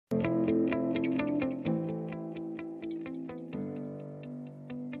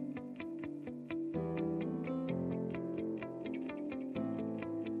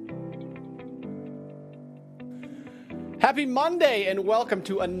Happy Monday and welcome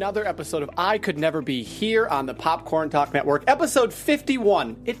to another episode of I Could Never Be here on the Popcorn Talk Network, episode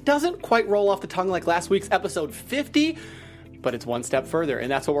 51. It doesn't quite roll off the tongue like last week's episode 50, but it's one step further,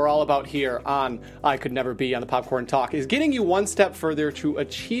 and that's what we're all about here on I Could Never Be on the Popcorn Talk, is getting you one step further to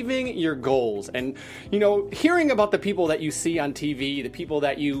achieving your goals. And, you know, hearing about the people that you see on TV, the people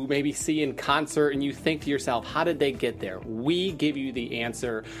that you maybe see in concert, and you think to yourself, how did they get there? We give you the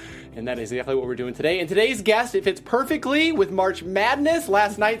answer. And that is exactly what we're doing today. And today's guest, it fits perfectly with March Madness,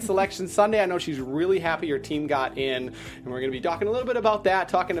 last night, Selection Sunday. I know she's really happy her team got in. And we're going to be talking a little bit about that,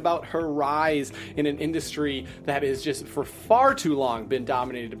 talking about her rise in an industry that has just for far too long been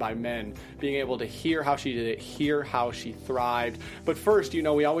dominated by men. Being able to hear how she did it, hear how she thrived. But first, you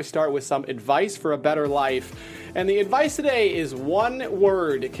know, we always start with some advice for a better life. And the advice today is one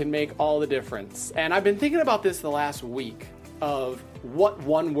word can make all the difference. And I've been thinking about this the last week of what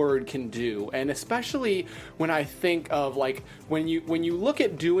one word can do, and especially when I think of like when you look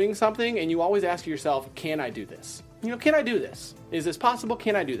at doing something and you always ask yourself, can I do this? You know, can I do this? Is this possible?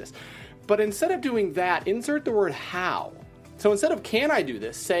 Can I do this? But instead of doing that, insert the word how. So instead of can I do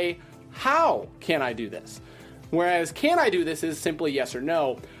this, say how can I do this? Whereas can I do this is simply yes or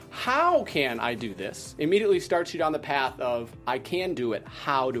no. How can I do this? Immediately starts you down the path of I can do it.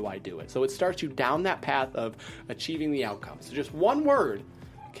 How do I do it? So it starts you down that path of achieving the outcome. So just one word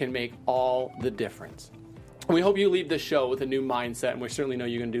can make all the difference. We hope you leave this show with a new mindset, and we certainly know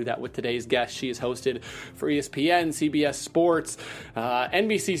you're going to do that with today's guest. She has hosted for ESPN, CBS Sports,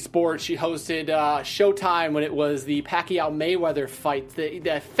 NBC Sports. She hosted Showtime when it was the Pacquiao-Mayweather fight,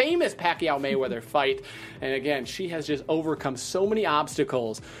 the famous Pacquiao-Mayweather fight. And again, she has just overcome so many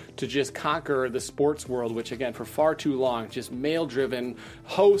obstacles to just conquer the sports world, which again, for far too long, just male-driven,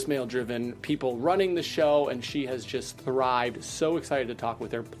 male-driven, people running the show, and she has just thrived. So excited to talk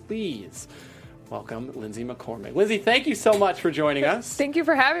with her. Please welcome Lindsay McCormick. Lindsay, thank you so much for joining us. Thank you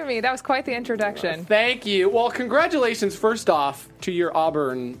for having me. That was quite the introduction. Thank you. Well, congratulations, first off, to your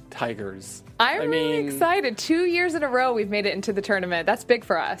Auburn Tigers. I'm really excited. 2 years in a row we've made it into the tournament. That's big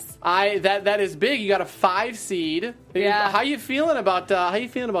for us. That is big. You got a 5 seed. Yeah. How you feeling about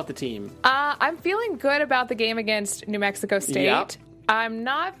the team? I'm feeling good about the game against New Mexico State. Yep. I'm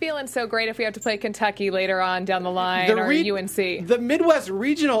not feeling so great if we have to play Kentucky later on down the line or UNC. The Midwest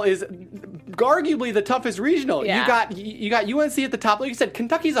Regional is arguably the toughest regional. Yeah. You got UNC at the top. Like you said,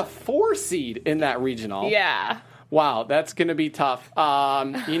 Kentucky's a 4 seed in that regional. Yeah. Wow, that's going to be tough.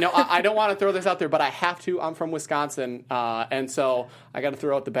 I don't want to throw this out there, but I have to. I'm from Wisconsin, and so I got to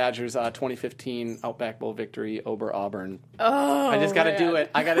throw out the Badgers' 2015 Outback Bowl victory over Auburn. Oh, I just got to do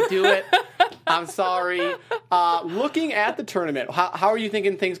it. I got to do it. I'm sorry. Looking at the tournament, how are you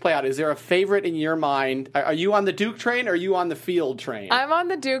thinking things play out? Is there a favorite in your mind? Are you on the Duke train or are you on the Field train? I'm on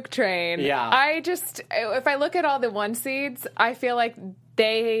the Duke train. Yeah. If I look at all the 1 seeds, I feel like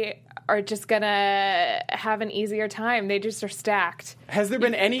they are just going to have an easier time. They just are stacked. Has there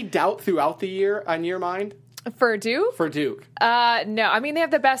been any doubt throughout the year on your mind? For Duke? For Duke. No. I mean, they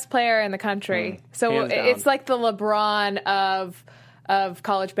have the best player in the country. So it's like the LeBron of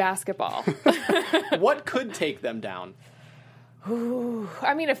college basketball. What could take them down?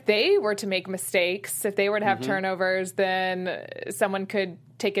 I mean, if they were to make mistakes, if they were to have turnovers, then someone could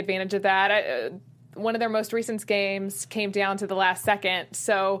take advantage of that. One of their most recent games came down to the last second.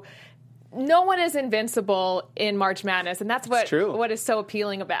 So no one is invincible in March Madness, and that's what is so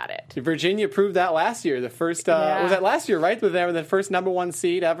appealing about it. Virginia proved that last year. The first was that last year, right? They were the first number 1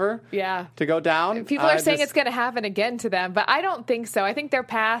 seed ever. Yeah, to go down. People are saying it's going to happen again to them, but I don't think so. I think their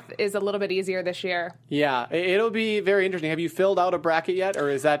path is a little bit easier this year. Yeah, it'll be very interesting. Have you filled out a bracket yet, or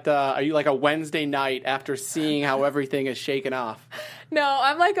is that are you like a Wednesday night after seeing how everything is shaken off? No,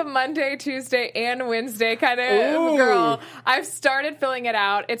 I'm like a Monday, Tuesday, and Wednesday kind of girl. I've started filling it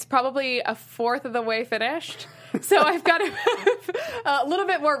out. It's probably a fourth of the way finished. So I've got a little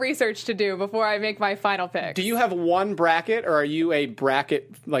bit more research to do before I make my final pick. Do you have one bracket, or are you a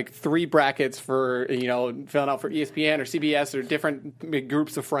bracket, like 3 brackets for, filling out for ESPN or CBS or different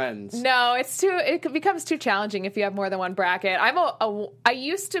groups of friends? No, it becomes too challenging if you have more than one bracket. I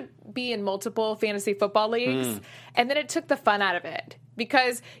used to be in multiple fantasy football leagues, and then it took the fun out of it.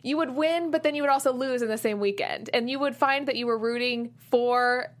 Because you would win, but then you would also lose in the same weekend. And you would find that you were rooting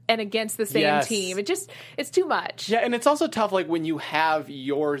for and against the same team. It's too much. Yeah, and it's also tough, like, when you have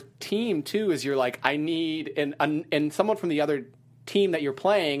your team, too, is you're like, I need, and someone from the other team that you're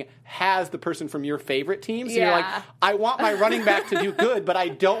playing has the person from your favorite team. So you're like, I want my running back to do good, but I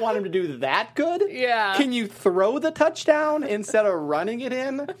don't want him to do that good. Yeah. Can you throw the touchdown instead of running it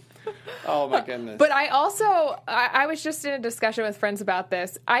in? Oh, my goodness. But I also, I was just in a discussion with friends about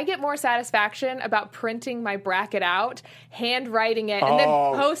this. I get more satisfaction about printing my bracket out, handwriting it, and then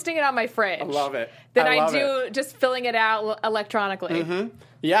posting it on my fridge. I love it. Than I do just filling it out electronically. Mm-hmm.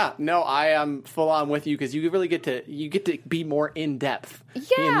 Yeah, no, I am full on with you because you really get to be more in depth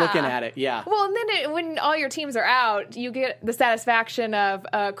in looking at it. Yeah. Well, and then when all your teams are out, you get the satisfaction of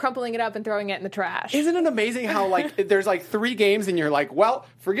crumpling it up and throwing it in the trash. Isn't it amazing how there's 3 games and you're like, well,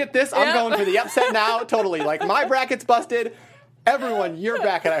 forget this. I'm going for the upset now. Totally. Like my bracket's busted. Everyone, your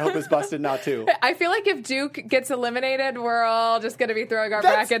bracket, I hope, is busted now, too. I feel like if Duke gets eliminated, we're all just going to be throwing our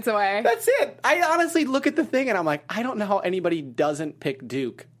brackets away. That's it. I honestly look at the thing, and I'm like, I don't know how anybody doesn't pick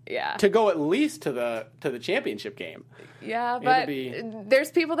Duke to go at least to the championship game. Yeah, but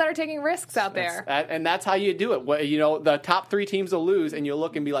there's people that are taking risks out there. And that's how you do it. The top 3 teams will lose, and you'll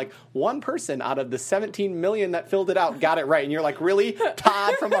look and be like, one person out of the 17 million that filled it out got it right. And you're like, really?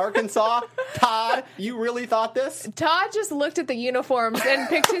 Todd from Arkansas? Todd, you really thought this? Todd just looked at the uniforms and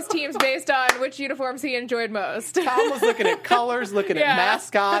picked his teams based on which uniforms he enjoyed most. Todd was looking at colors, looking at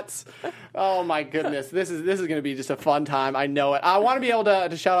mascots. Oh, my goodness. This is going to be just a fun time. I know it. I want to be able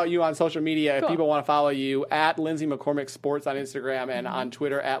to shout out you on social media if people want to follow you at Lindsay McCormick Sports on Instagram and on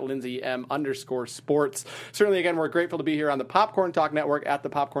Twitter at LindsayM_sports. Certainly, again, we're grateful to be here on the Popcorn Talk Network at the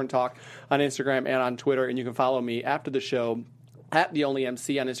Popcorn Talk on Instagram and on Twitter. And you can follow me after the show at The Only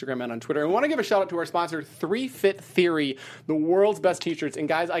MC on Instagram and on Twitter. And we want to give a shout out to our sponsor, 3Fit Theory, the world's best t-shirts. And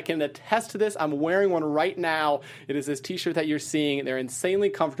guys, I can attest to this. I'm wearing one right now. It is this t-shirt that you're seeing. They're insanely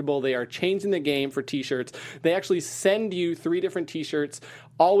comfortable. They are changing the game for t-shirts. They actually send you 3 different t-shirts,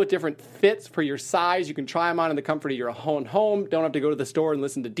 all with different fits for your size. You can try them on in the comfort of your own home. Don't have to go to the store and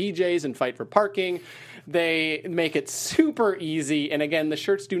listen to DJs and fight for parking. They make it super easy. And again, the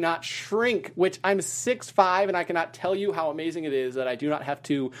shirts do not shrink, which I'm 6'5", and I cannot tell you how amazing it is that I do not have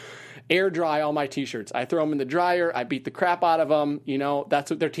to air dry all my t-shirts. I throw them in the dryer. I beat the crap out of them. That's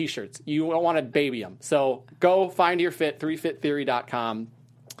what they're t-shirts. You don't want to baby them. So go find your fit, 3fittheory.com.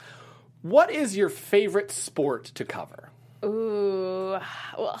 What is your favorite sport to cover? Ooh.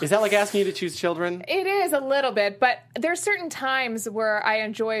 Well, is that like asking you to choose children? It is a little bit, but there's certain times where I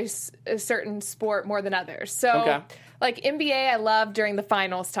enjoy a certain sport more than others. So, like NBA, I love during the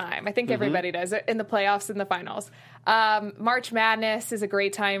finals time. I think everybody does it in the playoffs and the finals. March Madness is a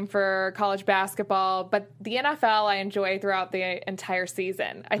great time for college basketball, but the NFL I enjoy throughout the entire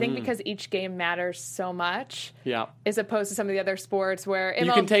season. I think because each game matters so much, as opposed to some of the other sports where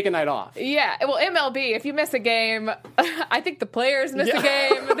you can take a night off. Yeah, well, MLB, if you miss a game, I think the players miss a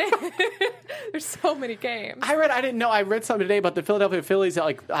game. There's so many games. I read something today about the Philadelphia Phillies,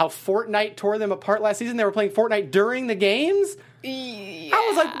 like how Fortnite tore them apart last season. They were playing Fortnite during the games. Yeah. I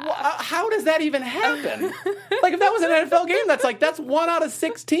was like, how does that even happen? Like, if that was an NFL game, that's 1 out of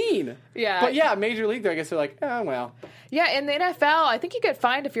 16. Yeah. But yeah, Major League, I guess they're like, oh, well. Yeah, in the NFL, I think you get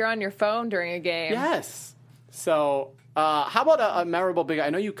fined if you're on your phone during a game. Yes. So, how about a memorable big...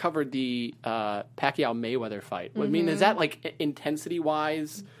 I know you covered the Pacquiao-Mayweather fight. I mean, is that, like,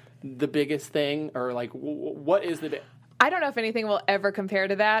 intensity-wise the biggest thing? Or, like, what is the... I don't know if anything will ever compare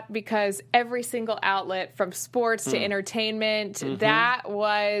to that because every single outlet from sports to entertainment, that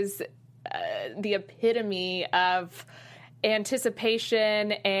was the epitome of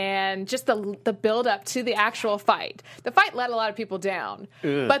anticipation and just the build up to the actual fight. The fight let a lot of people down,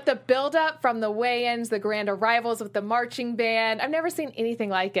 but the build up from the weigh-ins, the grand arrivals with the marching band, I've never seen anything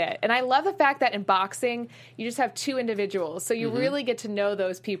like it. And I love the fact that in boxing, you just have 2 individuals, so you really get to know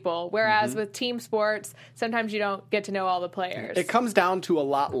those people. Whereas with team sports, sometimes you don't get to know all the players. It comes down to a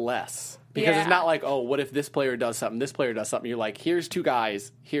lot less. Because it's not like, oh, what if this player does something, this player does something. You're like, here's 2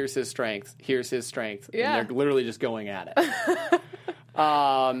 guys, here's his strength, here's his strength. Yeah. And they're literally just going at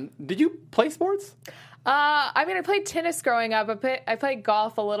it. Did you play sports? I played tennis growing up. I played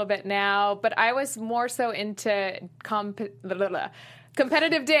golf a little bit now, but I was more so into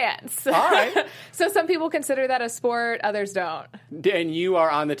competitive dance. All right. So some people consider that a sport, others don't. And you are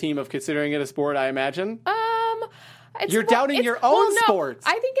on the team of considering it a sport, I imagine? You're doubting your own sports.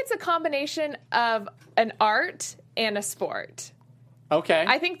 I think it's a combination of an art and a sport. Okay.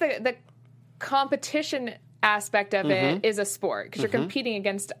 I think the competition aspect of it is a sport because you're competing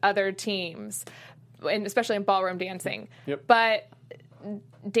against other teams, and especially in ballroom dancing. Yep. But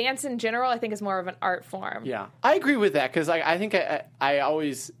dance in general, I think, is more of an art form. Yeah. I agree with that because I think I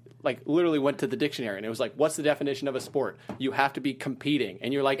always... literally went to the dictionary, and it was like, what's the definition of a sport? You have to be competing.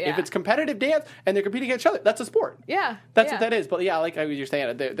 And you're like, if it's competitive dance and they're competing against each other, that's a sport. Yeah. That's what that is. But yeah, like you're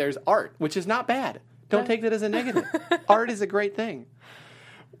saying, there's art, which is not bad. Don't take that as a negative. Art is a great thing.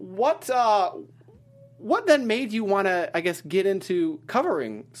 What what then made you want to, I guess, get into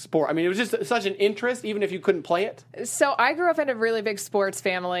covering sport? I mean, it was just such an interest, even if you couldn't play it? So I grew up in a really big sports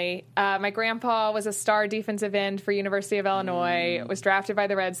family. My grandpa was a star defensive end for University of Illinois, was drafted by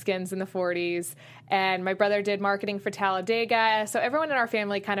the Redskins in the 40s, and my brother did marketing for Talladega. So everyone in our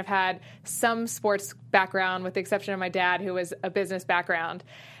family kind of had some sports background, with the exception of my dad, who was a business background.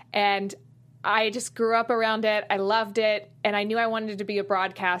 And I just grew up around it. I loved it, and I knew I wanted to be a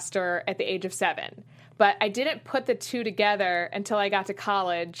broadcaster at the age of 7. But I didn't put the two together until I got to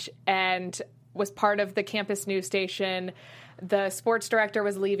college and was part of the campus news station. The sports director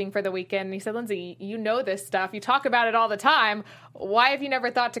was leaving for the weekend, and he said, "Lindsay, you know this stuff. You talk about it all the time. Why have you never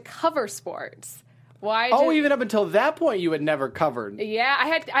thought to cover sports?" Even up until that point, you had never covered. Yeah,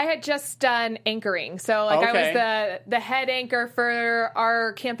 I had just done anchoring. So I was the head anchor for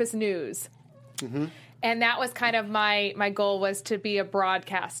our campus news. Mm-hmm. And that was kind of my goal, was to be a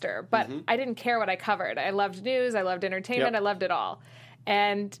broadcaster. But I didn't care what I covered. I loved news. I loved entertainment. I loved it all.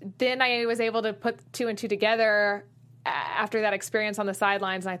 And then I was able to put 2 and 2 together after that experience on the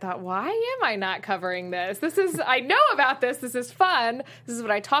sidelines. And I thought, why am I not covering this? I know about this. This is fun. This is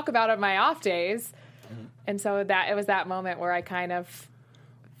what I talk about on my off days. And so it was that moment where I kind of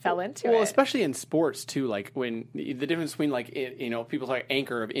fell into it. Well, especially in sports too, like when the difference between people like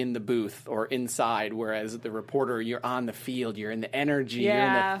anchor of in the booth or inside, whereas the reporter, you're on the field, you're in the energy, you're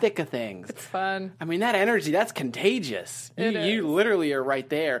in the thick of things. It's fun. I mean, that energy, that's contagious. You literally are right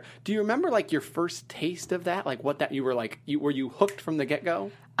there. Do you remember like your first taste of that? Like what that you were like, were you hooked from the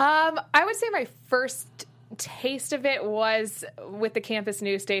get-go? I would say my first taste of it was with the campus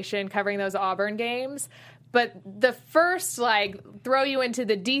news station covering those Auburn games. But the first, throw you into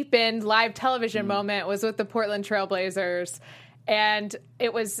the deep end live television moment was with the Portland Trailblazers. And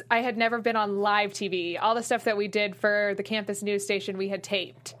I had never been on live TV. All the stuff that we did for the campus news station, we had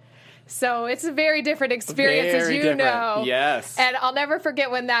taped. So it's a very different experience, as you know. Yes. And I'll never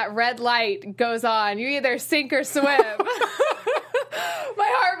forget when that red light goes on. You either sink or swim. My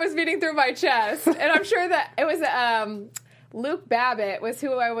heart was beating through my chest. And I'm sure that it was Luke Babbitt was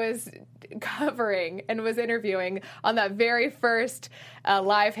who I was covering and was interviewing on that very first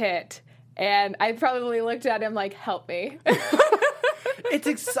live hit. And I probably looked at him like, help me. It's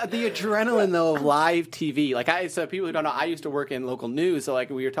the adrenaline, though, of live TV. So people who don't know, I used to work in local news. So,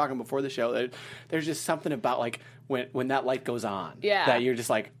 we were talking before the show, there's just something about, when that light goes on. Yeah. That you're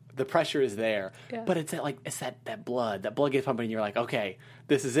just the pressure is there. Yeah. But it's that blood. That blood gets pumping, and you're like, okay,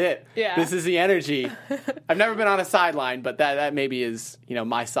 this is it. Yeah. This is the energy. I've never been on a sideline, but that maybe is,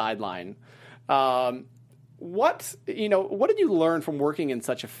 my sideline. What did you learn from working in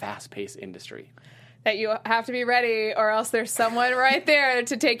such a fast-paced industry? That you have to be ready, or else there's someone right there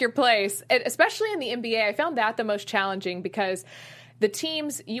to take your place. And especially in the NBA, I found that the most challenging, because the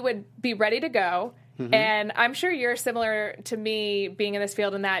teams, you would be ready to go. Mm-hmm. And I'm sure you're similar to me being in this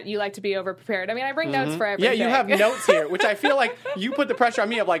field in that you like to be over-prepared. I mean, I bring notes for everything. Yeah, you have notes here, which I feel like you put the pressure on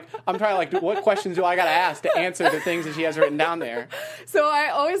me of I'm trying to what questions do I got to ask to answer the things that she has written down there. So I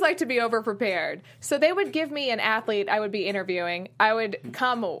always like to be over-prepared. So they would give me an athlete I would be interviewing. I would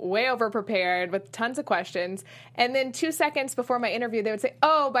come way over-prepared with tons of questions. And then 2 seconds before my interview, they would say,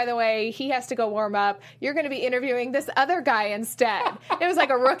 oh, by the way, he has to go warm up. You're going to be interviewing this other guy instead. It was like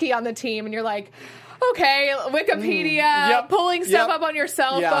a rookie on the team, and you're like, okay, Wikipedia, pulling stuff up on your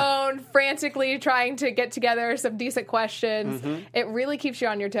cell phone, frantically trying to get together some decent questions. Mm-hmm. It really keeps you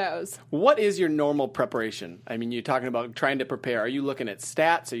on your toes. What is your normal preparation? I mean, you're talking about trying to prepare. Are you looking at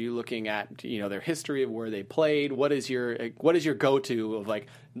stats? Are you looking at their history of where they played? What is your go-to of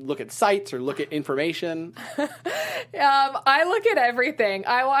look at sites or look at information? I look at everything.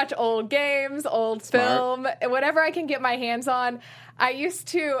 I watch old games, old film, whatever I can get my hands on. I used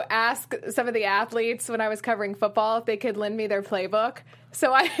to ask some of the athletes when I was covering football if they could lend me their playbook,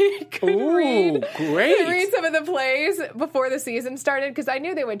 so I could read some of the plays before the season started, because I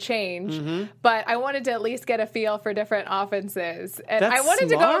knew they would change. Mm-hmm. But I wanted to at least get a feel for different offenses, and I wanted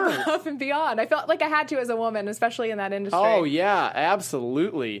to go above and beyond. I felt like I had to as a woman, especially in that industry. Oh yeah,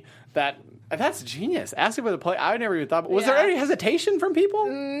 absolutely. That's genius. Asking for the play, I never even thought. Was there any hesitation from people?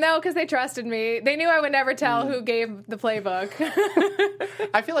 No, because they trusted me. They knew I would never tell who gave the playbook.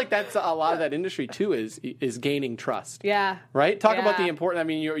 I feel like that's a lot of that industry too, is gaining trust. Yeah. Right? Talk about the important. I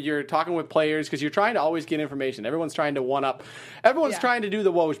mean, you're talking with players because you're trying to always get information. Everyone's trying to one up. Everyone's trying to do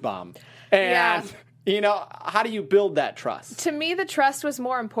the Woj bomb. And how do you build that trust? To me, the trust was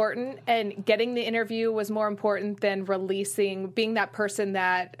more important, and getting the interview was more important than being that person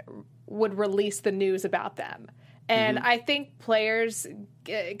that would release the news about them. And I think players,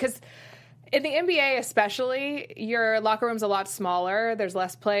 because In the NBA especially, your locker room's a lot smaller. There's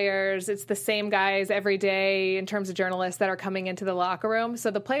less players. It's the same guys every day in terms of journalists that are coming into the locker room.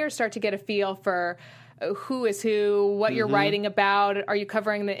 So the players start to get a feel for who is who, what you're writing about. Are you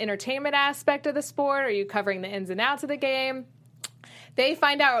covering the entertainment aspect of the sport? Are you covering the ins and outs of the game? They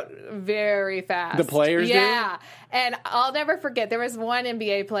find out very fast. The players do? Yeah. And I'll never forget, there was one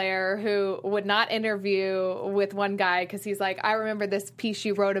NBA player who would not interview with one guy because he's like, I remember this piece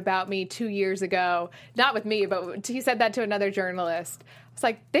you wrote about me 2 years ago. Not with me, but he said that to another journalist. I was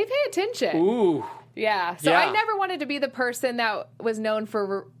like, they pay attention. Ooh. Yeah. So Yeah. I never wanted to be the person that was known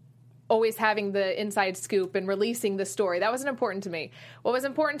for always having the inside scoop and releasing the story. That wasn't important to me. What was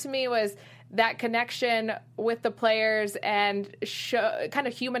important to me was that connection with the players and kind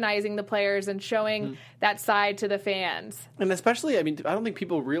of humanizing the players and showing that side to the fans. And especially, I mean, I don't think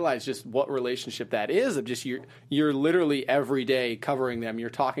people realize just what relationship that is of just you're literally every day covering them, you're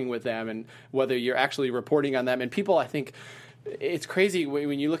talking with them, and whether you're actually reporting on them. And people, I think, it's crazy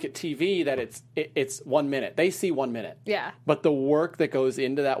when you look at TV that it's 1 minute. They see 1 minute. Yeah. But the work that goes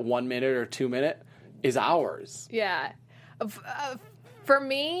into that 1 minute or 2 minute is hours. Yeah. For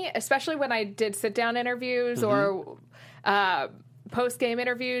me, especially when I did sit-down interviews or post-game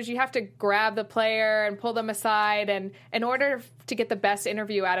interviews, you have to grab the player and pull them aside. And in order to get the best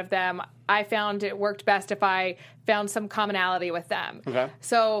interview out of them, I found it worked best if I found some commonality with them. Okay.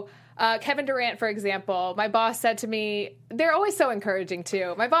 So Kevin Durant, for example, my boss said to me, they're always so encouraging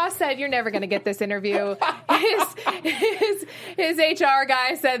too. My boss said, you're never going to get this interview. His HR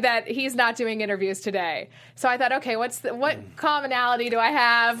guy said that he's not doing interviews today. So I thought, okay, what commonality do I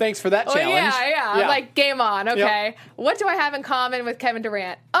have? Thanks for that challenge. Yeah. Like, game on. Okay. Yep. What do I have in common with Kevin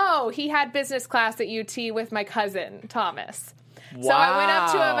Durant? Oh, he had business class at UT with my cousin, Thomas. Wow. So I went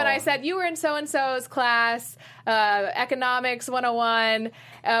up to him and I said, you were in so-and-so's class, economics 101,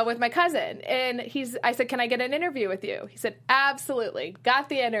 with my cousin. And I said, can I get an interview with you? He said, absolutely. Got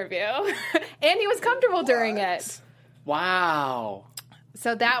the interview. And he was comfortable during it. Wow.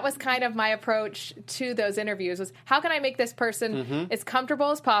 So that was kind of my approach to those interviews was how can I make this person as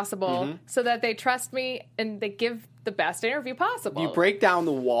comfortable as possible so that they trust me and they give the best interview possible. You break down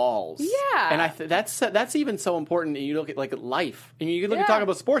the walls. Yeah. And that's even so important. You look at life. And you look at talking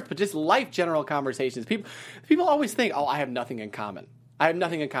about sports, but just life general conversations. People always think, oh, I have nothing in common. I have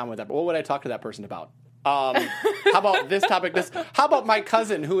nothing in common with that. But what would I talk to that person about? How about this topic? How about my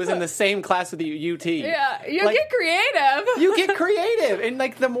cousin who is in the same class with the UT? Yeah, get creative. You get creative, and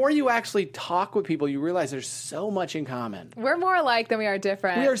the more you actually talk with people, you realize there's so much in common. We're more alike than we are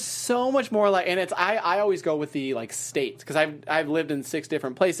different. We are so much more alike, and it's I always go with the states because I've lived in 6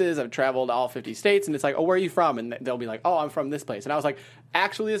 different places. I've traveled all 50 states, and it's like, oh, where are you from? And they'll be like, oh, I'm from this place, and I was like,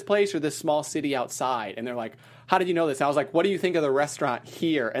 actually, this place or this small city outside, and they're like, how did you know this? And I was like, what do you think of the restaurant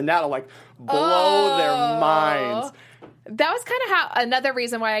here? And that'll blow their minds. That was kind of how another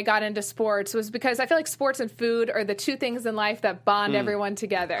reason why I got into sports was because I feel like sports and food are the two things in life that bond everyone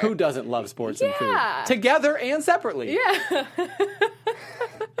together. Who doesn't love sports and food? Together and separately. Yeah.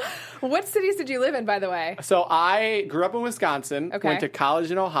 What cities did you live in, by the way? So I grew up in Wisconsin, Okay. went to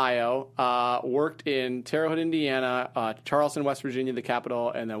college in Ohio, worked in Terre Haute, Indiana, Charleston, West Virginia, the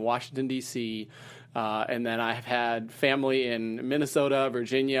capital, and then Washington, D.C., and then I've had family in Minnesota,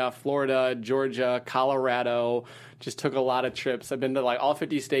 Virginia, Florida, Georgia, Colorado. Just took a lot of trips. I've been to all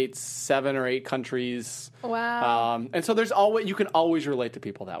 50 states, 7 or 8 countries. Wow. And so you can always relate to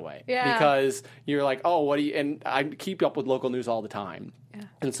people that way. Yeah. Because you're like, oh, what do you, and I keep up with local news all the time. Yeah.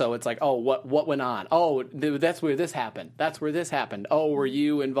 And so it's like, oh, what went on? Oh, that's where this happened. That's where this happened. Oh, were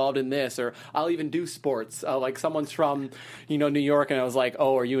you involved in this? Or I'll even do sports. Someone's from, New York, and I was like,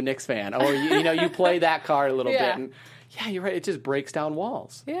 oh, are you a Knicks fan? Or you play that card a little bit. And yeah, you're right. It just breaks down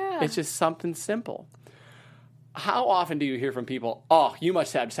walls. Yeah. It's just something simple. How often do you hear from people, oh, you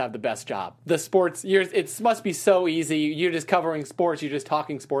must just have the best job. The sports, it must be so easy. You're just covering sports. You're just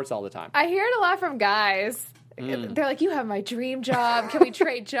talking sports all the time. I hear it a lot from guys. They're like, you have my dream job. Can we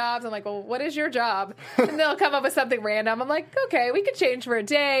trade jobs? I'm like, well, what is your job? And they'll come up with something random. I'm like, okay, we could change for a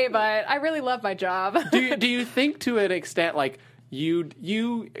day, but I really love my job. Do you think to an extent,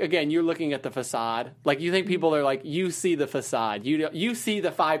 you again, you're looking at the facade. You think people are you see the facade. You see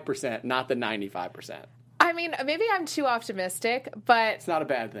the 5%, not the 95%. I mean, maybe I'm too optimistic, but It's not a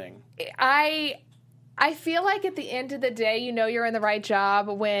bad thing. I feel like at the end of the day, you're in the right job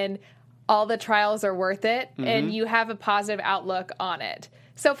when all the trials are worth it and you have a positive outlook on it.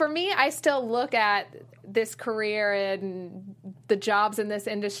 So for me, I still look at this career and the jobs in this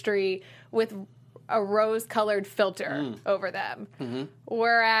industry with a rose-colored filter over them.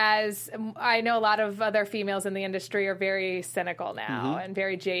 Whereas I know a lot of other females in the industry are very cynical now and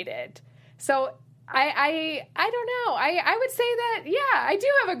very jaded. So I don't know. I would say that, yeah, I do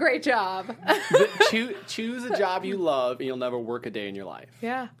have a great job. Choose a job you love and you'll never work a day in your life.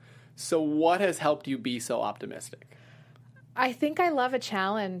 Yeah. So what has helped you be so optimistic? I think I love a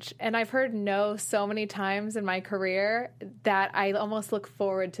challenge, and I've heard no so many times in my career that I almost look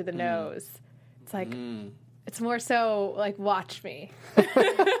forward to the no's. It's like, it's more so like, watch me.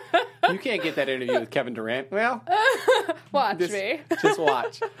 You can't get that interview with Kevin Durant. Well, watch me. Just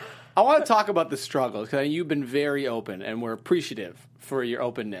watch. I want to talk about the struggles because you've been very open, and we're appreciative for your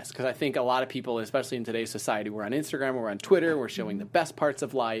openness because I think a lot of people, especially in today's society, we're on Instagram, we're on Twitter, we're showing the best parts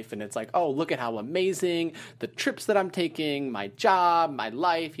of life, and it's like, oh, look at how amazing the trips that I'm taking, my job, my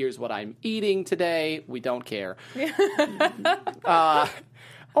life, here's what I'm eating today. We don't care. I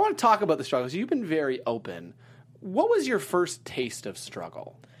want to talk about the struggles. You've been very open. What was your first taste of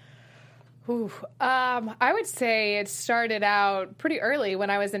struggle? I would say it started out pretty early when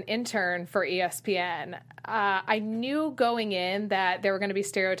I was an intern for ESPN. I knew going in that there were going to be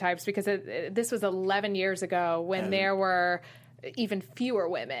stereotypes because this was 11 years ago when there were even fewer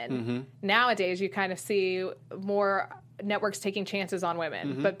women. Mm-hmm. Nowadays, you kind of see more networks taking chances on women.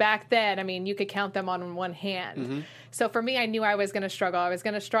 Mm-hmm. But back then, I mean, you could count them on one hand. Mm-hmm. So for me, I knew I was going to struggle. I was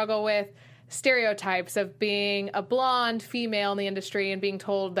going to struggle with stereotypes of being a blonde female in the industry and being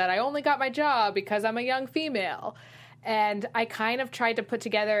told that I only got my job because I'm a young female. And I kind of tried to put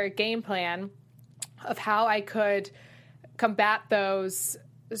together a game plan of how I could combat those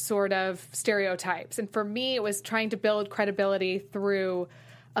sort of stereotypes. And for me, it was trying to build credibility through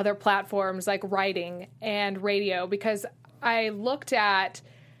other platforms like writing and radio, because I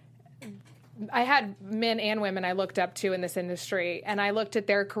had men and women I looked up to in this industry, and I looked at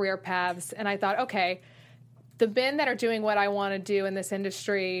their career paths, and I thought, okay, the men that are doing what I want to do in this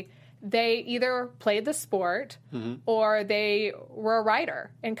industry, they either played the sport or they were a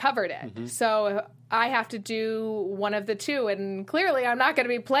writer and covered it. Mm-hmm. So I have to do one of the two, and clearly I'm not going to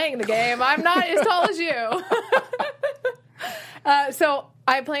be playing the game. I'm not as tall as you. So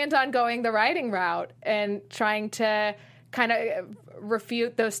I planned on going the writing route and trying to kind of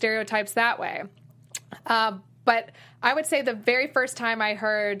refute those stereotypes that way. But I would say the very first time I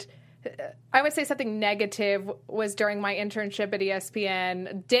would say something negative was during my internship at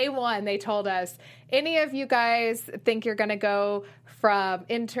ESPN. Day one, they told us, any of you guys think you're going to go from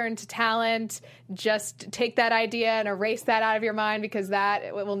intern to talent, just take that idea and erase that out of your mind because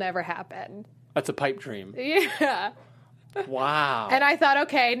that will never happen. That's a pipe dream. Yeah. Wow. And I thought,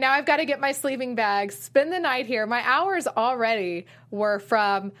 okay, now I've got to get my sleeping bag, spend the night here. My hours already were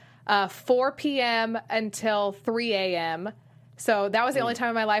from 4 p.m. until 3 a.m., so that was the only time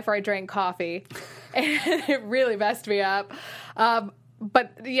in my life where I drank coffee, and it really messed me up.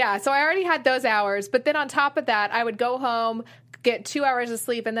 But yeah, so I already had those hours. But then on top of that, I would go home, get 2 hours of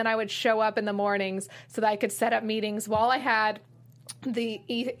sleep, and then I would show up in the mornings so that I could set up meetings while I had the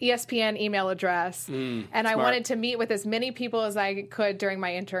ESPN email address. And I wanted to meet with as many people as I could during my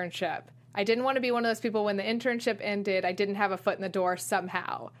internship. I didn't want to be one of those people when the internship ended, I didn't have a foot in the door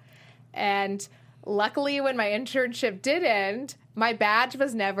somehow. And luckily, when my internship did end, my badge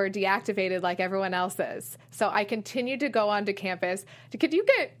was never deactivated like everyone else's. So I continued to go onto campus. Can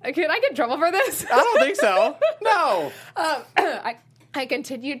I get in trouble for this? I don't think so. No. I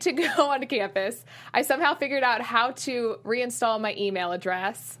continued to go onto campus. I somehow figured out how to reinstall my email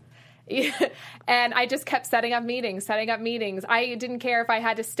address. And I just kept setting up meetings. I didn't care if I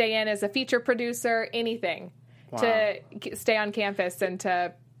had to stay in as a feature producer, anything, to stay on campus and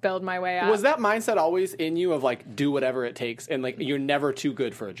to build my way up. Was that mindset always in you of like do whatever it takes, and like you're never too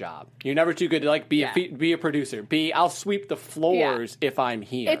good for a job? You're never too good to like be a producer. I'll sweep the floors if I'm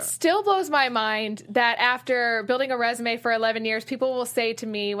here. It still blows my mind that after building a resume for 11 years, people will say to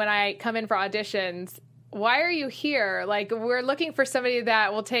me when I come in for auditions, "Why are you here? Like, we're looking for somebody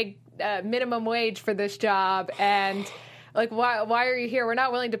that will take minimum wage for this job, and like, why are you here? We're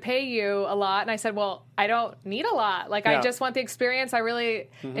not willing to pay you a lot." And I said, well, I don't need a lot. Like, I just want the experience. I really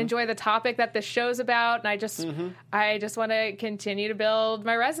enjoy the topic that this show's about. And I just want to continue to build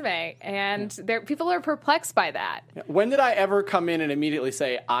my resume. And people are perplexed by that. When did I ever come in and immediately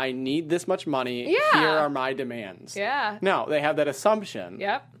say, I need this much money. Here are my demands. Yeah. No, they have that assumption.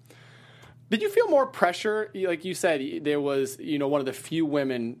 Yep. Did you feel more pressure? Like you said, there was, one of the few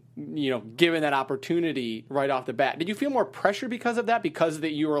women, given that opportunity right off the bat. Did you feel more pressure because of that? Because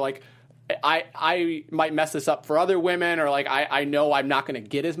that you were like, I might mess this up for other women, or like, I know I'm not going to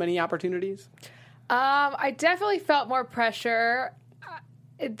get as many opportunities? I definitely felt more pressure.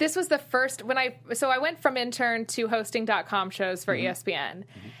 This was the first, I went from intern to hosting .com shows for ESPN.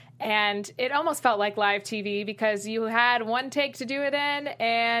 And it almost felt like live TV because you had one take to do it in,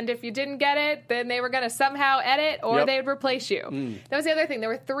 and if you didn't get it, then they were going to somehow edit or they'd replace you. That was the other thing. There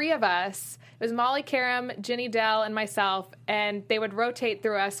were three of us. It was Molly Karam, Ginny Dell, and myself, and they would rotate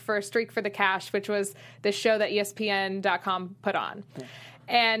through us for Streak for the Cash, which was the show that ESPN.com put on.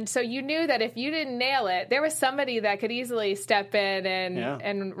 And so you knew that if you didn't nail it, there was somebody that could easily step in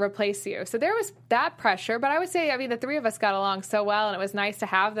and replace you. So there was that pressure. But I would say, the three of us got along so well, and it was nice to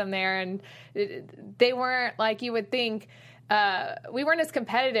have them there. And they weren't like you would think. We weren't as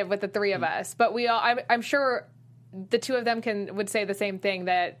competitive with the three of us. But we all, I'm sure the two of them would say the same thing,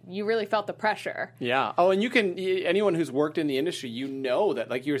 that you really felt the pressure. Yeah. Oh, and anyone who's worked in the industry, you know that,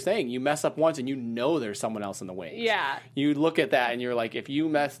 like you were saying, you mess up once and you know there's someone else in the wings. Yeah. You look at that and you're like, if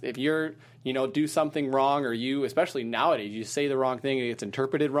you're, do something wrong, or you, especially nowadays, you say the wrong thing and it gets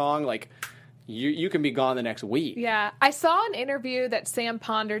interpreted wrong, like you can be gone the next week. Yeah. I saw an interview that Sam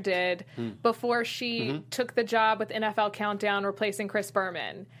Ponder did before she took the job with NFL Countdown, replacing Chris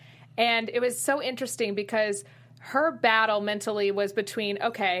Berman. And it was so interesting because her battle mentally was between,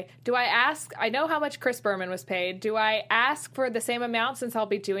 okay, do I ask, I know how much Chris Berman was paid. Do I ask for the same amount since I'll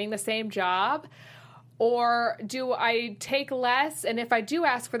be doing the same job? Or do I take less? And if I do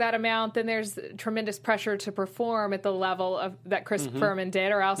ask for that amount, then there's tremendous pressure to perform at the level of that Chris Berman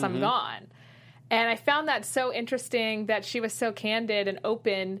did, or else I'm gone. And I found that so interesting that she was so candid and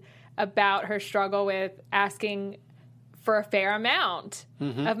open about her struggle with asking for a fair amount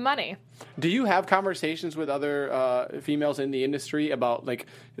of money. Do you have conversations with other females in the industry about, like,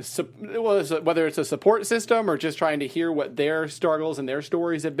 whether it's a support system or just trying to hear what their struggles and their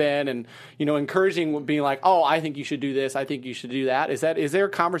stories have been, and encouraging, being like, oh, I think you should do this, I think you should do that? Is there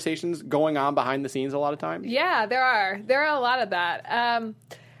conversations going on behind the scenes a lot of times? Yeah, there are a lot of that.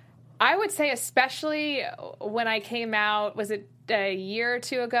 I would say, especially when I came out, was it a year or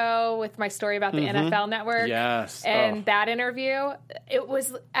two ago, with my story about the NFL Network? Yes. And that interview, it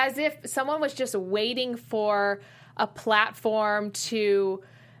was as if someone was just waiting for a platform to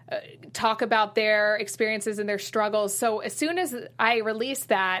talk about their experiences and their struggles. So as soon as I released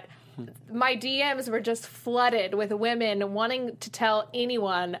that, my DMs were just flooded with women wanting to tell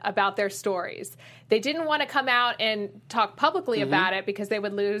anyone about their stories. They didn't want to come out and talk publicly about it because they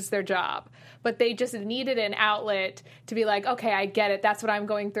would lose their job. But they just needed an outlet to be like, okay, I get it. That's what I'm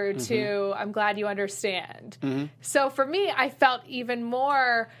going through too. I'm glad you understand. So for me, I felt even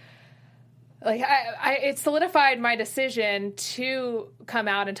more like it solidified my decision to come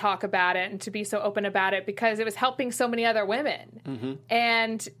out and talk about it and to be so open about it, because it was helping so many other women.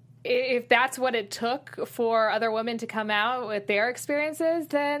 And if that's what it took for other women to come out with their experiences,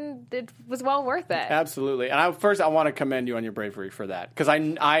 then it was well worth it. Absolutely. And I want to commend you on your bravery for that, because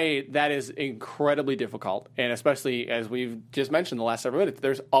I that is incredibly difficult. And especially, as we've just mentioned the last several minutes,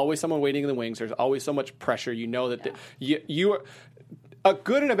 there's always someone waiting in the wings. There's always so much pressure. You know that you are a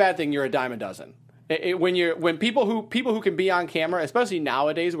good and a bad thing. You're a dime a dozen. When people who can be on camera, especially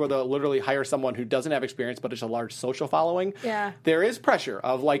nowadays, where they'll literally hire someone who doesn't have experience but it's a large social following, there is pressure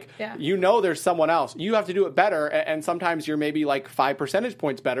of there's someone else. You have to do it better, and sometimes you're maybe like 5 percentage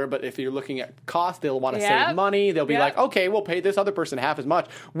points better, but if you're looking at cost, they'll want to save money. They'll be like, okay, we'll pay this other person half as much.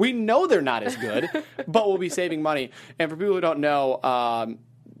 We know they're not as good, but we'll be saving money. And for people who don't know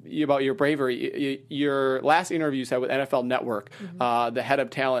about your bravery, your last interview you said with NFL Network, the head of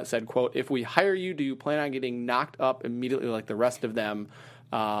talent said, quote, "If we hire you, do you plan on getting knocked up immediately like the rest of them?"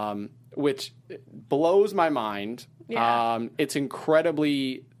 Which blows my mind. It's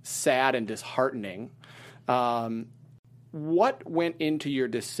incredibly sad and disheartening. What went into your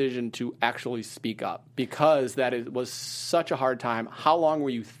decision to actually speak up? Because was such a hard time. How long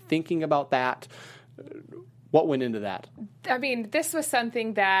were you thinking about that? What went into that? I mean, this was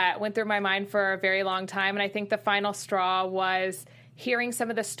something that went through my mind for a very long time, and I think the final straw was hearing some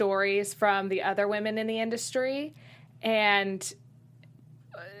of the stories from the other women in the industry and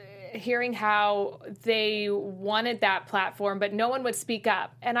hearing how they wanted that platform, but no one would speak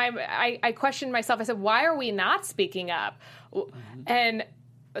up. And I questioned myself. I said, why are we not speaking up? And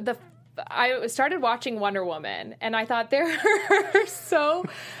I started watching Wonder Woman, and I thought there are so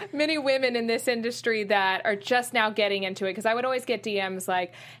many women in this industry that are just now getting into it, because I would always get DMs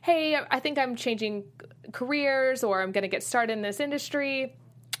like, hey, I think I'm changing careers, or I'm going to get started in this industry.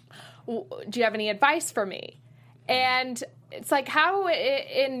 Do you have any advice for me? And it's like, how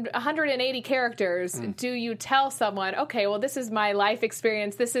in 180 characters do you tell someone, okay, well, this is my life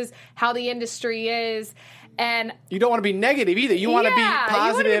experience. This is how the industry is. And you don't want to be negative either. You want to be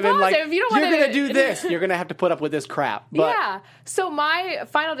positive and like, you're going to do this. You're going to have to put up with this crap. But So my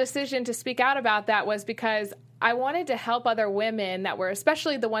final decision to speak out about that was because I wanted to help other women that were,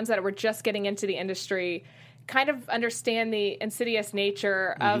 especially the ones that were just getting into the industry, kind of understand the insidious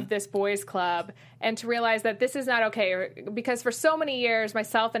nature of this boys club and to realize that this is not okay. Because for so many years,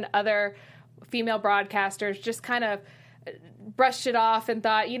 myself and other female broadcasters just kind of brushed it off and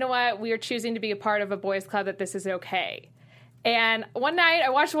thought, you know what, we are choosing to be a part of a boys club, that this is okay. And one night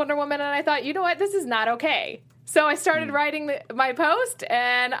I watched Wonder Woman and I thought, you know what, this is not okay. So I started writing my post,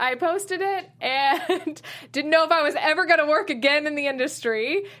 and I posted it, and didn't know if I was ever going to work again in the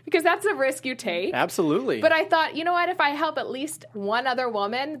industry, because that's a risk you take. Absolutely. But I thought, you know what, if I help at least one other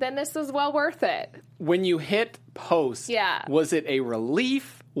woman, then this is well worth it. When you hit post, Yeah. was it a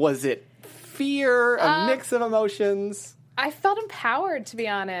relief? Was it fear? A mix of emotions? I felt empowered, to be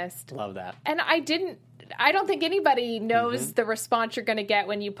honest. Love that. And I don't think anybody knows the response you're going to get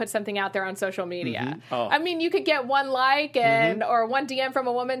when you put something out there on social media. Oh. I mean, you could get one like and or one DM from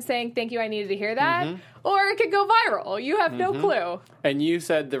a woman saying, thank you, I needed to hear that. Or it could go viral. You have no clue. And you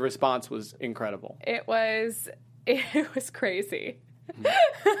said the response was incredible. It was crazy.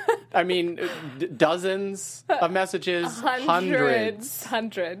 I mean, dozens of messages, hundreds.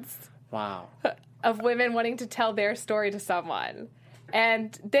 Wow. Of women wanting to tell their story to someone.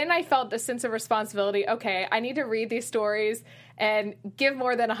 And then I felt a sense of responsibility. Okay, I need to read these stories and give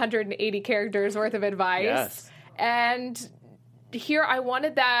more than 180 characters worth of advice. Yes. And here I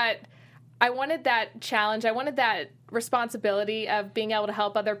wanted that challenge. I wanted that responsibility of being able to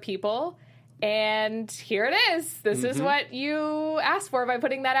help other people. And here it is. This is what you asked for by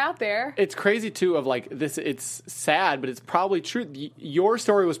putting that out there. It's crazy, too, of like this. It's sad, but it's probably true. Your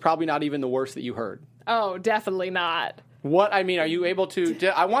story was probably not even the worst that you heard. Oh, definitely not. What, I mean, are you able to,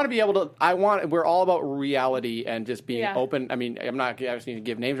 I want to be able to, we're all about reality and just being open. I mean, I'm not asking you to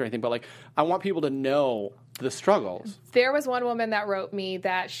give names or anything, but like, I want people to know the struggles. There was one woman that wrote me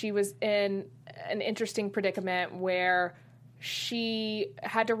that she was in an interesting predicament where she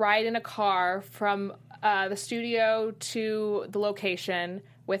had to ride in a car from the studio to the location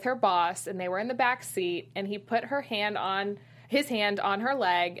with her boss, and they were in the back seat, and he put his hand on her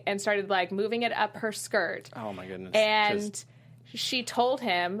leg and started like moving it up her skirt. Oh my goodness. And she told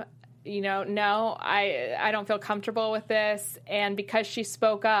him, you know, no, I don't feel comfortable with this. And because she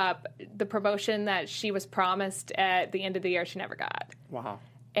spoke up, the promotion that she was promised at the end of the year, she never got. Wow.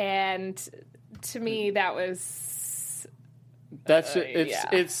 And to me, that was...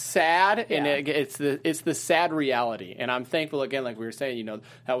 It's sad, and Yeah. it's the sad reality. And I'm thankful, again, like we were saying, you know,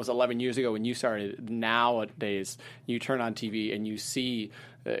 that was 11 years ago when you started. Nowadays, you turn on TV and you see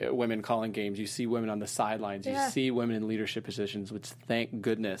women calling games, you see women on the sidelines, you see women in leadership positions, which thank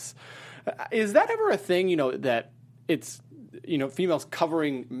goodness. Is that ever a thing, you know, that it's, you know, females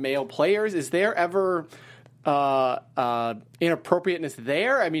covering male players? Is there ever inappropriateness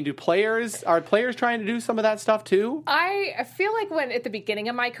there? I mean, are players trying to do some of that stuff too? I feel like when at the beginning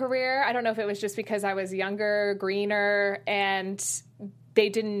of my career, I don't know if it was just because I was younger, greener, and they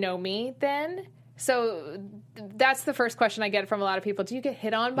didn't know me then. So that's the first question I get from a lot of people. Do you get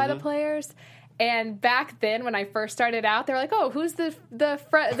hit on by the players? And back then, when I first started out, they were like, "Oh, who's the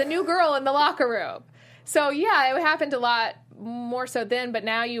new girl in the locker room?" So yeah, it happened a lot more so then, but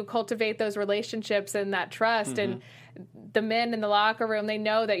now you cultivate those relationships and that trust, and the men in the locker room, they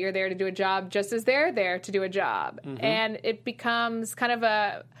know that you're there to do a job just as they're there to do a job. And it becomes kind of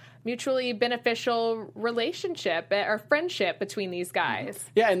a mutually beneficial relationship or friendship between these guys.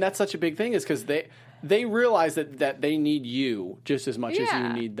 Yeah, and that's such a big thing, is because they realize that they need you just as much as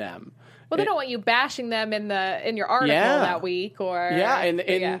you need them. Well, they don't want you bashing them in your article that week, or and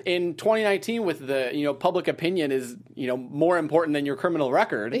in 2019, with the, you know, public opinion is, you know, more important than your criminal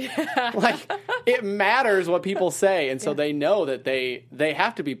record. Like, it matters what people say, and so they know that they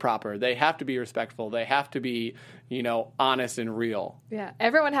have to be proper, they have to be respectful, they have to be, you know, honest and real. Yeah,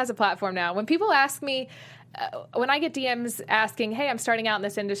 everyone has a platform now. When people ask me, when I get DMs asking, "Hey, I'm starting out in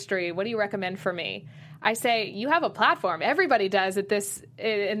this industry, what do you recommend for me?" I say, you have a platform. Everybody does in this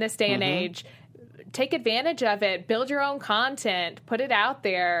day and age. Take advantage of it. Build your own content. Put it out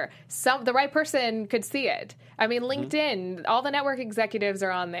there. The right person could see it. I mean, LinkedIn, all the network executives are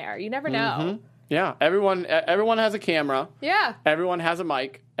on there. You never know. Yeah, everyone has a camera. Yeah. Everyone has a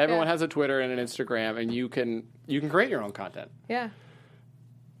mic. Everyone has a Twitter and an Instagram, and you can create your own content. Yeah.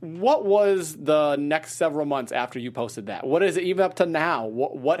 What was the next several months after you posted that? What is it even up to now?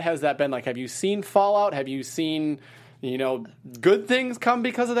 What has that been like? Have you seen fallout? Have you seen, you know, good things come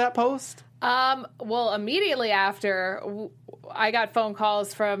because of that post? Well, immediately after, I got phone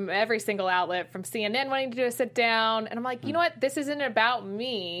calls from every single outlet, from CNN wanting to do a sit down. And I'm like, you know what? This isn't about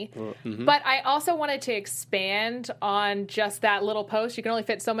me. But I also wanted to expand on just that little post. You can only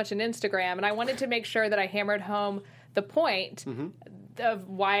fit so much in Instagram. And I wanted to make sure that I hammered home the point of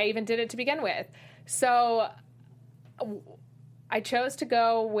why I even did it to begin with. So I chose to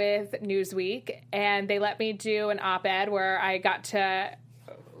go with Newsweek, and they let me do an op-ed where I got to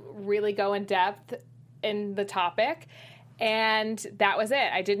really go in depth in the topic, and that was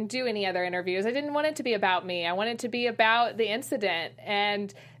it. I didn't do any other interviews. I didn't want it to be about me. I wanted it to be about the incident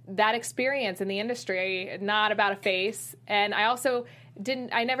and that experience in the industry, not about a face. And I also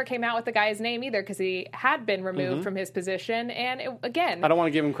I never came out with the guy's name either, because he had been removed from his position. And again, I don't want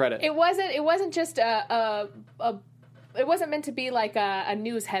to give him credit. It wasn't just it wasn't meant to be like a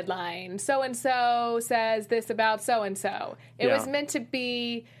news headline. So-and-so says this about so-and-so. It was meant to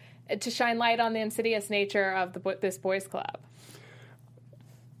be to shine light on the insidious nature of this boys' club.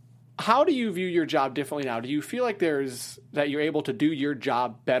 How do you view your job differently now? Do you feel like that you're able to do your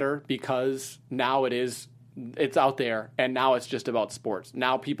job better because now it's out there, and now it's just about sports?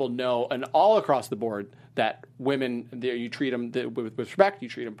 Now people know, and all across the board, that women, you treat them with respect, you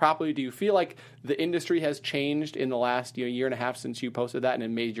treat them properly. Do you feel like the industry has changed in the last year and a half since you posted that, and it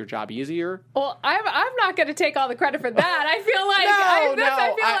made your job easier? Well, I'm not going to take all the credit for that. I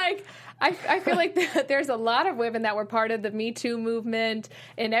feel like there's a lot of women that were part of the Me Too movement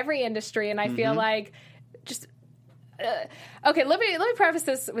in every industry, and I feel like just okay. Let me preface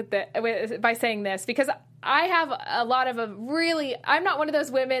this by saying this, because I have a lot of I'm not one of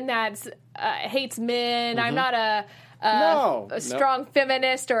those women that hates men. I'm not a strong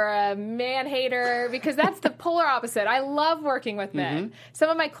feminist or a man hater, because that's the polar opposite. I love working with men. Some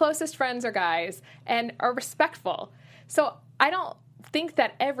of my closest friends are guys and are respectful. So I don't think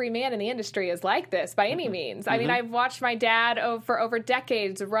that every man in the industry is like this by any means. I mean, I've watched my dad for over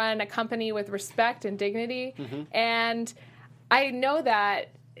decades run a company with respect and dignity, and I know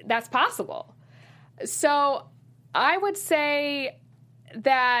that that's possible. So I would say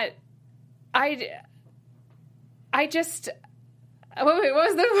that I just... Wait, what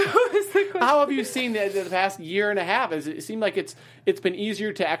was the question? How have you seen the past year and a half? It seemed like it's been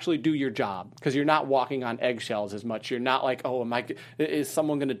easier to actually do your job, because you're not walking on eggshells as much. You're not like, is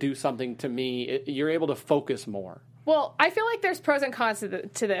someone going to do something to me? You're able to focus more. Well, I feel like there's pros and cons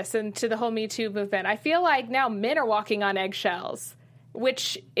to this and to the whole Me Too movement. I feel like now men are walking on eggshells,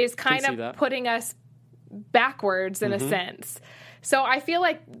 which is kind of putting us backwards in a sense. So I feel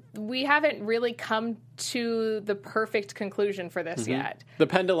like we haven't really come to the perfect conclusion for this yet. The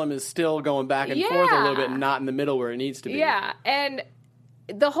pendulum is still going back and forth a little bit, and not in the middle where it needs to be. Yeah, and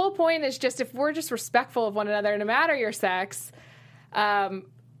the whole point is just, if we're just respectful of one another, no matter your sex, I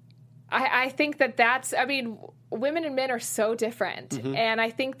think that's, I mean, women and men are so different, and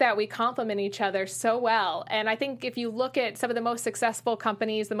I think that we complement each other so well. And I think if you look at some of the most successful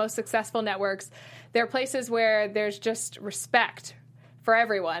companies, the most successful networks, there are places where there's just respect for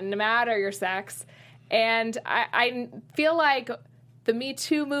everyone, no matter your sex. And I feel like the Me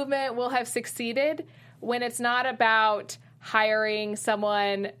Too movement will have succeeded when it's not about hiring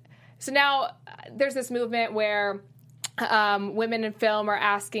someone. So now there's this movement where women in film are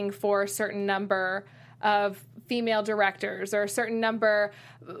asking for a certain number of female directors or a certain number.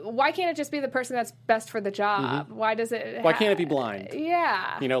 Why can't it just be the person that's best for the job? Why does it? Why can't it be blind?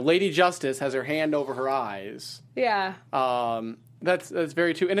 Yeah. Lady Justice has her hand over her eyes. Yeah. That's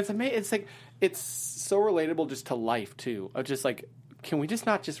very true, and it's amazing. It's like, it's so relatable just to life too. Of just like, can we just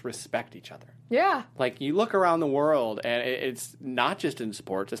not just respect each other? Yeah. Like, you look around the world, and it's not just in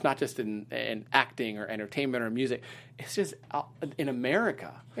sports. It's not just in acting or entertainment or music. It's just in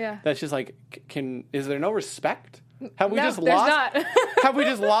America. Yeah. That's just like, is there no respect? Have we No, just there's lost? not. Have we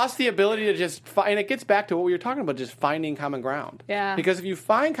just lost the ability to just find? And it gets back to what we were talking about, just finding common ground. Yeah. Because if you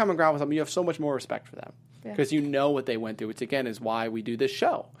find common ground with someone, you have so much more respect for them. Yeah. Because you know what they went through, which again is why we do this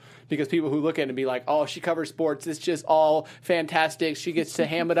show. Because people who look at it and be like, oh, she covers sports, it's just all fantastic. She gets to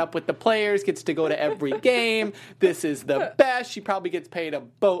ham it up with the players, gets to go to every game. This is the best. She probably gets paid a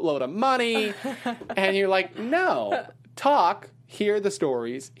boatload of money. And you're like, no, talk, hear the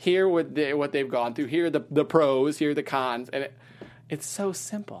stories, hear what they've gone through, hear the pros, hear the cons. And it's so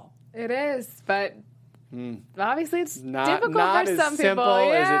simple. It is, but obviously it's difficult not for some as simple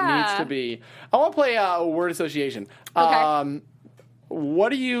people. as it needs to be. I want to play a word association. Okay. What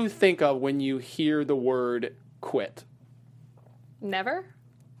do you think of when you hear the word quit? Never.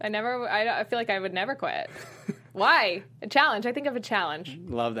 I feel like I would never quit. Why? A challenge. I think of a challenge.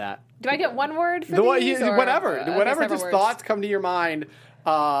 Love that. Do I get one word for these? Whatever. Okay, whatever several just words. thoughts come to your mind.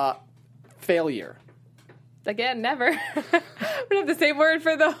 Failure. Again, never. I'm going to have the same word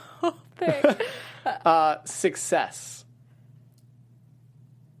for the whole thing. Success.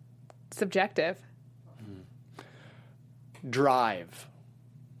 Subjective. Drive.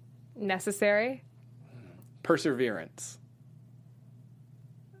 Necessary. Perseverance.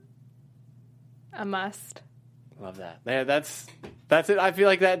 A must. Love that. Yeah, that's it. I feel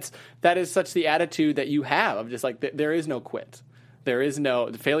like that is such the attitude that you have of just like there is no quit. There is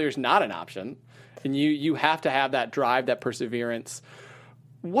no failure is not an option, and you have to have that drive, that perseverance.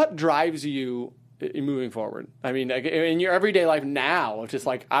 What drives you in moving forward? I mean, in your everyday life now, it's just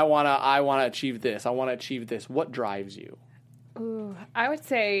like I wanna achieve this. I wanna achieve this. What drives you? Ooh, I would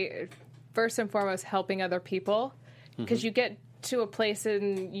say first and foremost helping other people, because you get to a place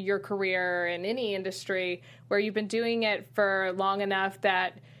in your career in any industry where you've been doing it for long enough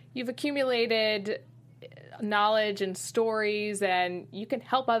that you've accumulated knowledge and stories and you can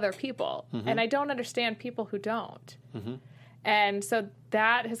help other people. And I don't understand people who don't. And so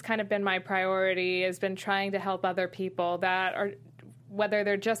that has kind of been my priority, has been trying to help other people that are, whether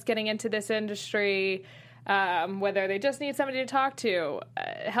they're just getting into this industry, whether they just need somebody to talk to.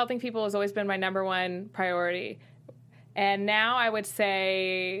 Helping people has always been my number one priority. And now I would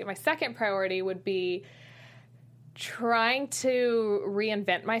say my second priority would be trying to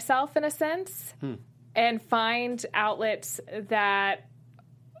reinvent myself in a sense and find outlets that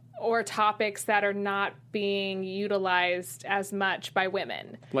or topics that are not being utilized as much by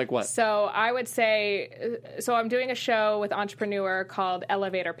women. Like what? So I would say, so I'm doing a show with Entrepreneur called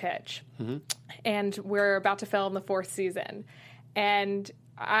Elevator Pitch. And we're about to film the 4th season. And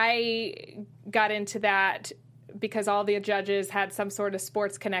I got into that because all the judges had some sort of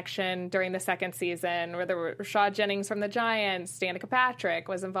sports connection during the 2nd season, where there were Rashad Jennings from the Giants, Danica Patrick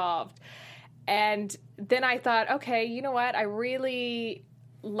was involved. And then I thought, okay, you know what? I really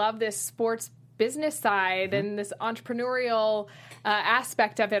love this sports business side and this entrepreneurial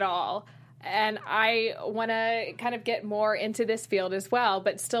aspect of it all. And I want to kind of get more into this field as well,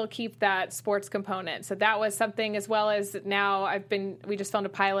 but still keep that sports component. So that was something, as well as now we just filmed a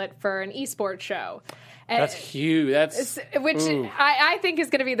pilot for an esports show. And that's huge. I think is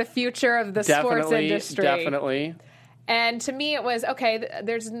going to be the future of the sports industry. Definitely. And to me, it was, okay,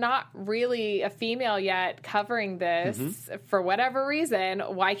 there's not really a female yet covering this for whatever reason.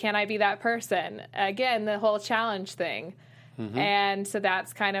 Why can't I be that person? Again, the whole challenge thing. And so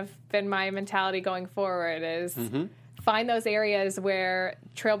that's kind of been my mentality going forward, is find those areas where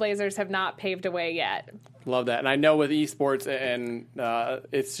trailblazers have not paved a way yet. Love that. And I know with esports, and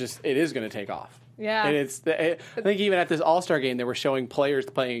it is going to take off. Yeah. And I think even at this All-Star game, they were showing players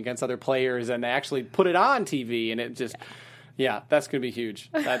playing against other players, and they actually put it on TV, and it just, that's going to be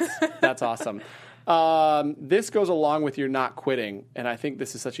huge. That's awesome. This goes along with your not quitting, and I think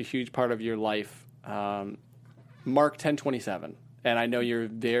this is such a huge part of your life. Mark 10:27, and I know you're a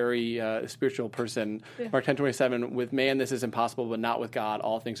very spiritual person. Yeah. Mark 10:27, with man this is impossible, but not with God.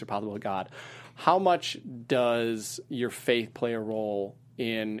 All things are possible with God. How much does your faith play a role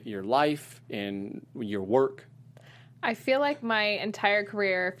in your life, in your work? I feel like my entire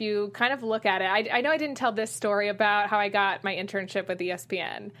career, if you kind of look at it, I know I didn't tell this story about how I got my internship with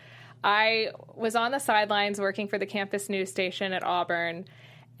ESPN. I was on the sidelines working for the campus news station at Auburn,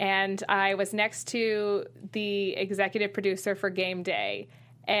 and I was next to the executive producer for Game Day.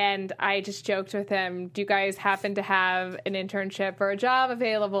 And I just joked with him, do you guys happen to have an internship or a job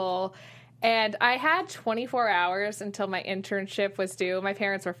available? And I had 24 hours until my internship was due. My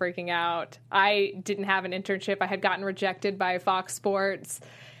parents were freaking out. I didn't have an internship. I had gotten rejected by Fox Sports,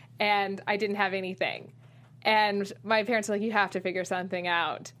 and I didn't have anything. And my parents were like, you have to figure something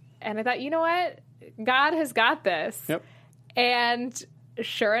out. And I thought, you know what? God has got this. Yep. And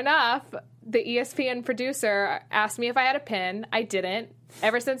sure enough, the ESPN producer asked me if I had a pen. I didn't.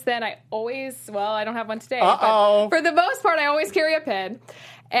 Ever since then, I don't have one today. But for the most part, I always carry a pen.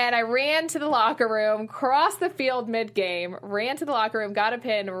 And I ran to the locker room, crossed the field mid-game, ran to the locker room, got a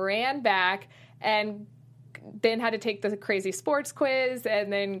pen, ran back, and then had to take the crazy sports quiz,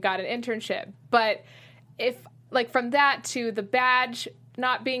 and then got an internship. But from that to the badge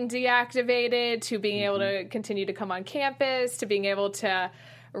not being deactivated, to being able to continue to come on campus, to being able to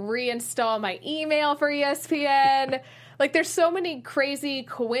reinstall my email for ESPN. There's so many crazy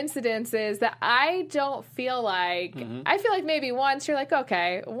coincidences that I don't feel like, I feel like maybe once you're like,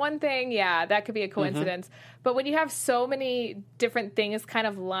 okay, one thing, that could be a coincidence. But when you have so many different things kind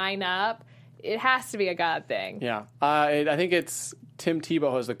of line up, it has to be a God thing. Yeah. I think it's Tim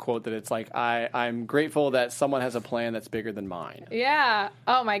Tebow has the quote that it's like, I'm grateful that someone has a plan that's bigger than mine. Yeah.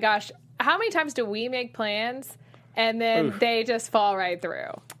 Oh my gosh. How many times do we make plans and then they just fall right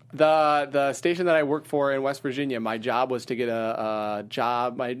through. The station that I work for in West Virginia, my job was to get a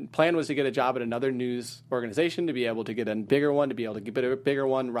job. My plan was to get a job at another news organization, to be able to get a bigger one, to be able to get a bigger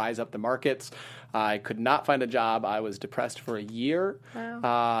one, rise up the markets. I could not find a job. I was depressed for a year.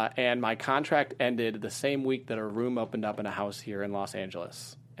 Wow. And my contract ended the same week that a room opened up in a house here in Los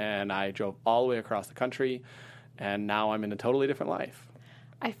Angeles. And I drove all the way across the country, and now I'm in a totally different life.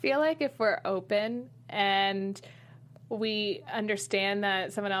 I feel like if we're open and we understand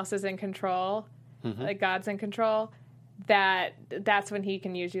that someone else is in control, like God's in control, that's when he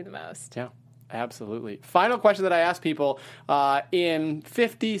can use you the most. Yeah, absolutely. Final question that I ask people, in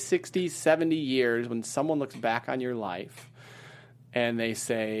 50, 60, 70 years, when someone looks back on your life and they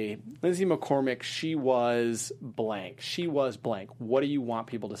say, Lindsay McCormick, she was blank. She was blank. What do you want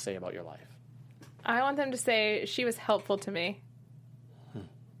people to say about your life? I want them to say she was helpful to me.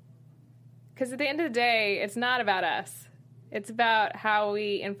 Because at the end of the day, it's not about us. It's about how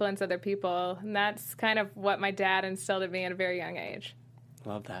we influence other people. And that's kind of what my dad instilled in me at a very young age.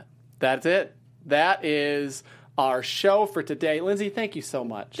 Love that. That's it. That is our show for today. Lindsay, thank you so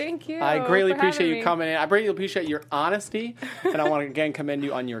much. Thank you. I greatly for appreciate having you me. coming in. I greatly appreciate your honesty. And I want to again commend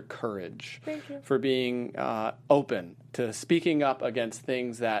you on your courage. Thank you. For being open to speaking up against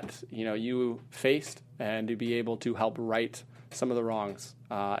things that you faced, and to be able to help right some of the wrongs.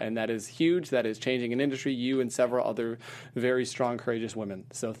 And that is huge. That is changing an industry, you and several other very strong, courageous women.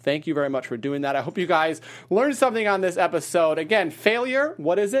 So thank you very much for doing that. I hope you guys learned something on this episode. Again, failure,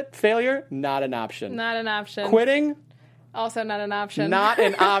 what is it? Failure, not an option. Not an option. Quitting, Also not an option. not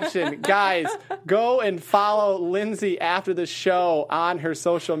an option. Guys, go and follow Lindsay after the show on her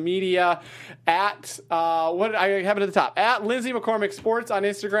social media at, what I have it at the top, at Lindsay McCormick Sports on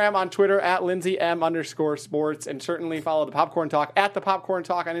Instagram, on Twitter, at LindsayM_sports, and certainly follow the Popcorn Talk at the Popcorn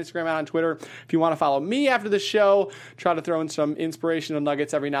Talk on Instagram and on Twitter. If you want to follow me after the show, try to throw in some inspirational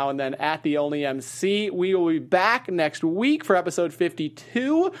nuggets every now and then at the Only MC. We will be back next week for episode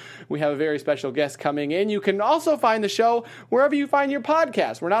 52. We have a very special guest coming in. You can also find the show wherever you find your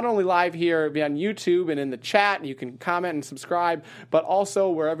podcast. We're not only live here on YouTube and in the chat, you can comment and subscribe, but also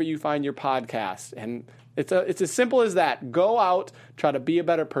wherever you find your podcast. And it's as simple as that. Go out, try to be a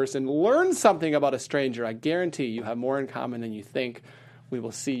better person, learn something about a stranger. I guarantee you have more in common than you think. We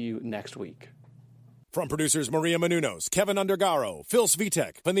will see you next week. From producers Maria Menounos, Kevin Undergaro, Phil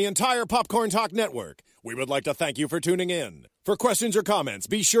Svitek, and the entire Popcorn Talk Network, we would like to thank you for tuning in. For questions or comments,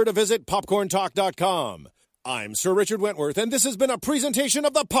 be sure to visit popcorntalk.com. I'm Sir Richard Wentworth, and this has been a presentation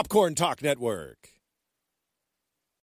of the Popcorn Talk Network.